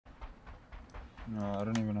No, I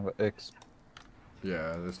don't even have an X.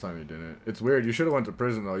 Yeah, this time you didn't. It's weird. You should have went to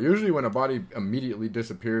prison though. Usually when a body immediately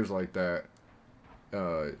disappears like that, you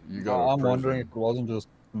go No, to I'm wondering if prison. it wasn't just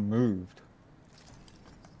moved,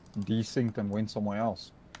 desynced, and went somewhere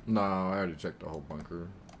else. No, I already checked the whole bunker.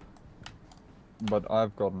 But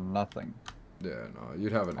I've got nothing. Yeah, no,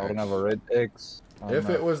 you'd have an I don't X. have a red X. I don't If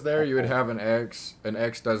it have. was there, you would Oh, have an X. An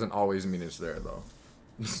X doesn't always mean it's there though.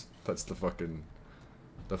 That's the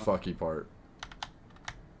fucky part.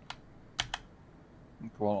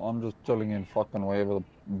 well, I'm just chilling in fucking wherever the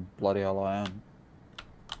bloody hell I am.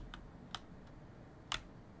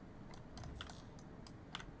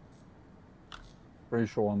 Pretty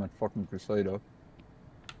sure I'm at fucking Crusader.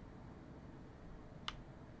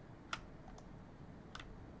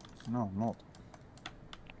 No, I'm not.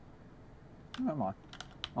 Where am I?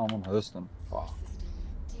 Oh, I'm on Hurston. Fuck.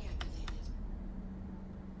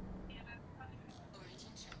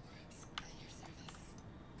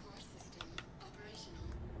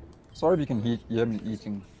 Sorry if you can hear me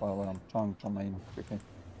eating while I'm trying to name quickly.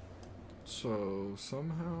 So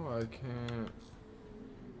somehow I can't.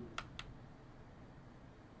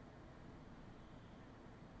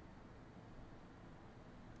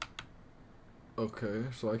 Okay,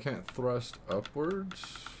 so I can't thrust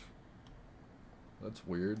upwards. That's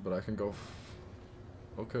weird, but I can go.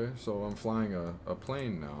 Okay, so I'm flying a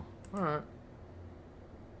plane now. Alright.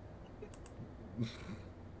 As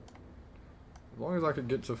long as I can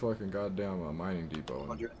get to fucking goddamn mining depot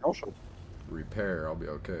and repair, I'll be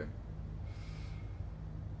okay.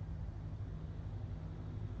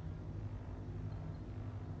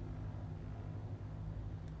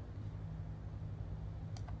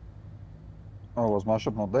 Oh, was my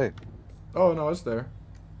ship not there? Oh, no, it's there.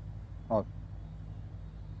 Oh.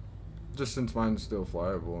 Just since mine's still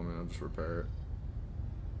flyable, I mean, I'll just repair it.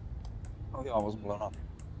 Oh yeah, I wasn't blown up.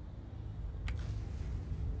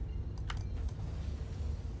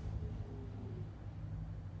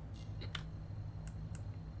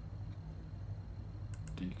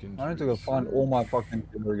 Deacon's I need to go find all my fucking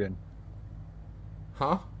gear again.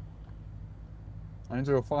 Huh? I need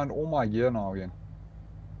to go find all my gear now again.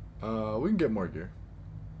 We can get more gear.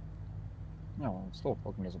 Yeah, well, it's still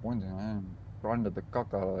fucking disappointing. I am grinded the cock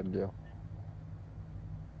out of that gear.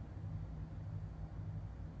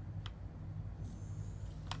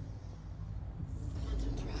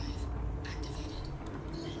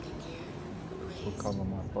 Still cover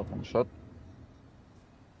my fucking shit.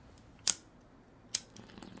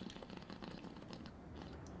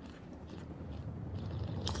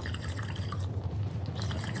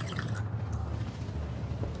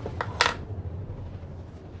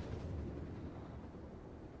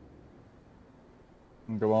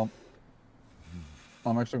 Go on.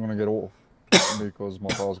 I'm actually gonna get off because my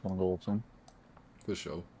power's gonna go off soon. For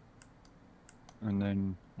sure. And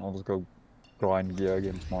then I'll just go grind gear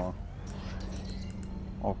again tomorrow.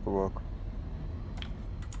 After work.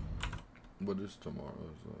 What is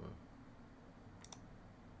tomorrow's,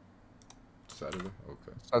 Saturday?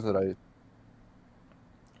 Okay. Saturday.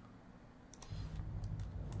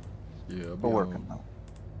 Yeah, I'll be We're working home. now.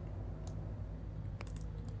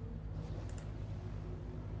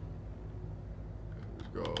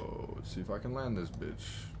 Go. Let's see if I can land this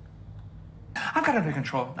bitch. I've got it under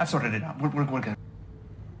control. I've sorted it out. We're good.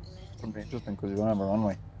 It's gonna be interesting because you don't have a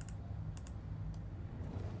runway.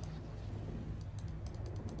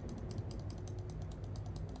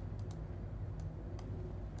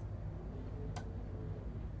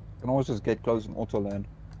 You can always just get close and auto land.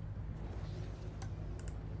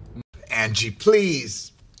 Angie,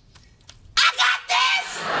 please.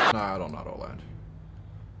 Nah, I don't know how to land.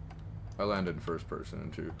 I landed in first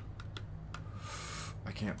person too.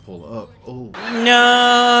 I can't pull up. Oh.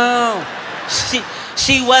 No,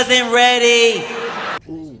 she wasn't ready.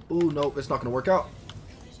 Ooh, nope, it's not gonna work out.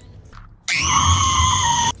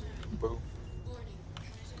 Boom.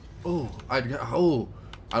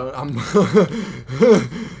 I'm.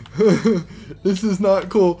 This is not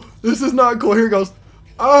cool. This is not cool. Here it goes.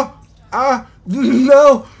 No. I'm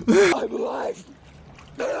alive. I'm alive.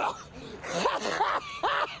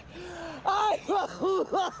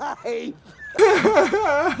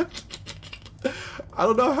 I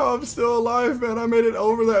don't know how I'm still alive, man. I made it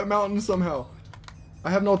over that mountain somehow. I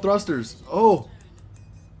have no thrusters. Oh.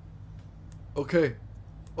 Okay.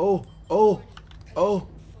 Oh.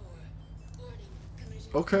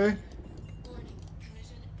 Okay.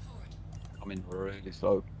 I'm in really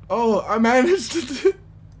slow. Oh, I managed to do.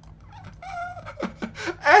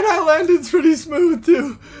 And I landed pretty smooth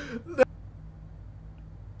too.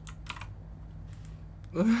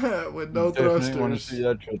 With no Definitely want to thrusters. see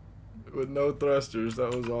that shit. with no thrusters.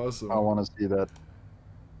 That was I awesome. want to see that.